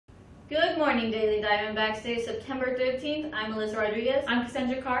Good morning, Daily Diamondbacks. Today is September 13th. I'm Melissa Rodriguez. I'm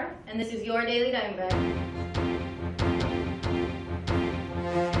Cassandra Carr. And this is your Daily Diamondback.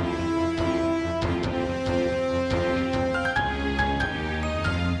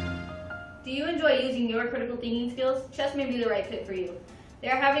 Do you enjoy using your critical thinking skills? Chess may be the right fit for you. They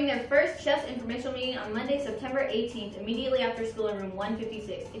are having their first chess informational meeting on Monday, September 18th, immediately after school in room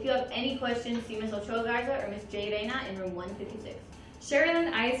 156. If you have any questions, see Ms. Ochoa Garza or Ms. J. Reina in room 156. Sharyland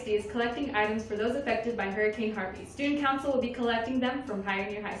ISD is collecting items for those affected by Hurricane Harvey. Student Council will be collecting them from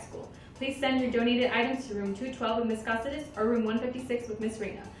Pioneer High School. Please send your donated items to room 212 with Ms. Casares or room 156 with Ms.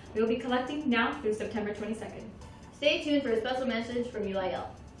 Reina. We will be collecting now through September 22nd. Stay tuned for a special message from UIL.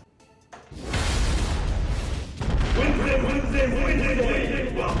 Wednesday,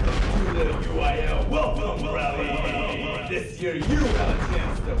 welcome to the UIL Welcome Rally. This year you have a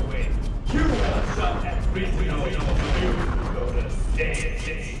chance to win. You have a shot at regional. You go to state.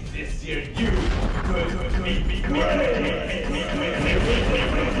 This year you could be great.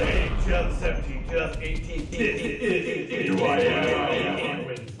 2017, 2018, this is UIL on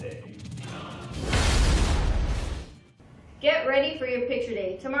Wednesday. Get ready for your picture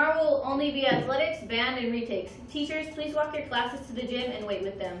day. Tomorrow will only be athletics, band, and retakes. Teachers, please walk your classes to the gym and wait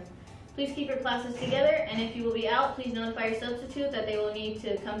with them. Please keep your classes together, and if you will be out, please notify your substitute that they will need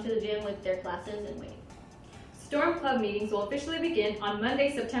to come to the gym with their classes and wait. Storm Club meetings will officially begin on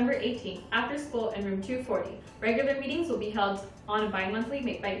Monday, September 18th, after school in room 240. Regular meetings will be held on a bi-monthly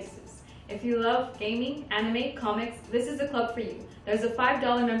basis. If you love gaming, anime, comics, this is the club for you. There's a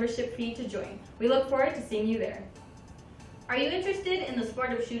 $5 membership fee to join. We look forward to seeing you there. Are you interested in the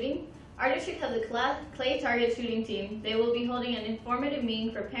sport of shooting? Our district has a clay target shooting team. They will be holding an informative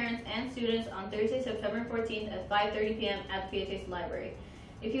meeting for parents and students on Thursday, September 14th at 5:30 p.m. at the SPHS library.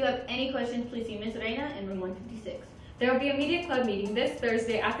 If you have any questions, please see Ms. Reina in room 156. There will be a media club meeting this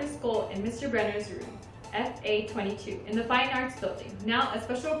Thursday after school in Mr. Brenner's room, FA22, in the Fine Arts Building. Now, a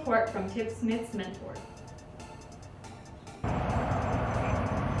special report from Tip Smith's mentor.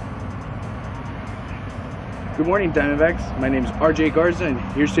 Good morning, Diamondbacks. My name is RJ Garza, and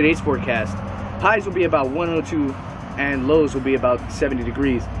here's today's forecast. Highs will be about 102 and lows will be about 70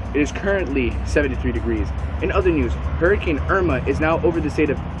 degrees. It is currently 73 degrees. In other news, Hurricane Irma is now over the state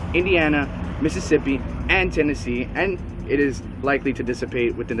of Indiana, Mississippi, and Tennessee, and it is likely to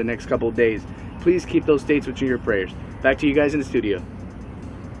dissipate within the next couple of days. Please keep those states within your prayers. Back to you guys in the studio.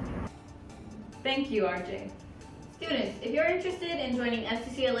 Thank you, RJ. Students, if you're interested in joining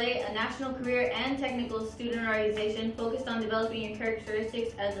FCCLA, a national career and technical student organization focused on developing your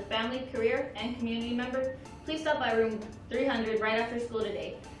characteristics as a family, career, and community member, please stop by room 300 right after school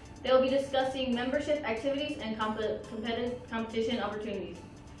today. They will be discussing membership activities and competition opportunities.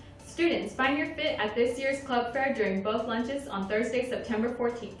 Students, find your fit at this year's club fair during both lunches on Thursday, September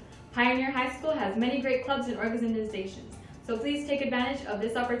 14th. Pioneer High School has many great clubs and organizations, so please take advantage of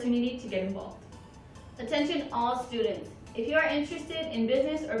this opportunity to get involved. Attention all students. If you are interested in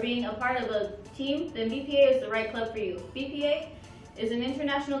business or being a part of a team, then BPA is the right club for you. BPA is an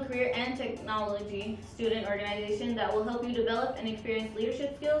international career and technology student organization that will help you develop and experience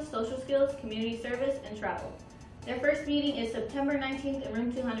leadership skills, social skills, community service, and travel. Their first meeting is September 19th in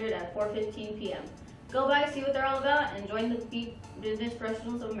room 200 at 4:15 p.m. Go by, see what they're all about, and join the Business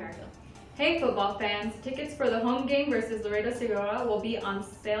Professionals of America. Hey football fans, tickets for the home game versus Laredo Segura will be on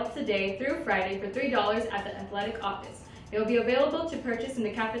sale today through Friday for $3 at the athletic office. They will be available to purchase in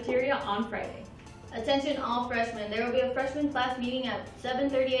the cafeteria on Friday. Attention all freshmen, there will be a freshman class meeting at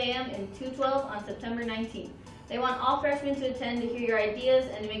 7:30 a.m. in 212 on September 19th. They want all freshmen to attend to hear your ideas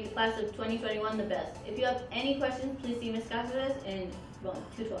and to make the class of 2021 the best. If you have any questions, please see Ms. Casares in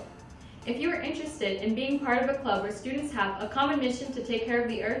 212. If you are interested in being part of a club where students have a common mission to take care of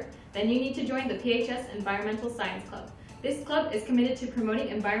the earth, then you need to join the SPHS Environmental Science Club. This club is committed to promoting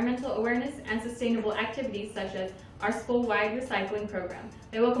environmental awareness and sustainable activities such as our school-wide recycling program.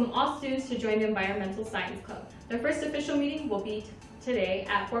 They welcome all students to join the Environmental Science Club. Their first official meeting will be today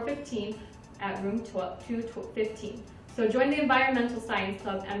at 4:15 at room 215. So join the Environmental Science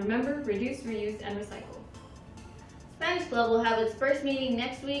Club and remember, reduce, reuse, and recycle. Spanish Club will have its first meeting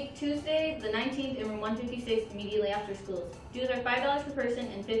next week, Tuesday, the 19th in room 156, immediately after school. Dues are $5 per person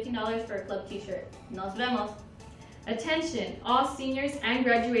and $15 for a club t-shirt. Nos vemos! Attention, all seniors and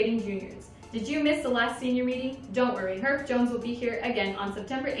graduating juniors. Did you miss the last senior meeting? Don't worry, Herb Jones will be here again on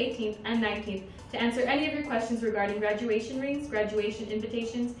September 18th and 19th to answer any of your questions regarding graduation rings, graduation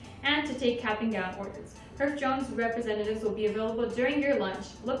invitations, and to take cap and gown orders. Herb Jones representatives will be available during your lunch.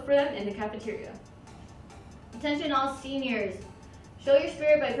 Look for them in the cafeteria. Attention all seniors. Show your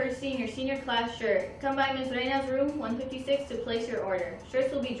spirit by purchasing your senior class shirt. Come by Ms. Reina's room 156 to place your order.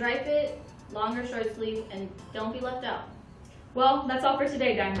 Shirts will be dry fit, longer short sleeve, and don't be left out. Well, that's all for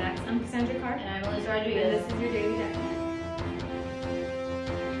today, Diamondbacks. I'm Cassandra Carr, And I'm Melissa and Rodriguez. this is your Daily Diamond.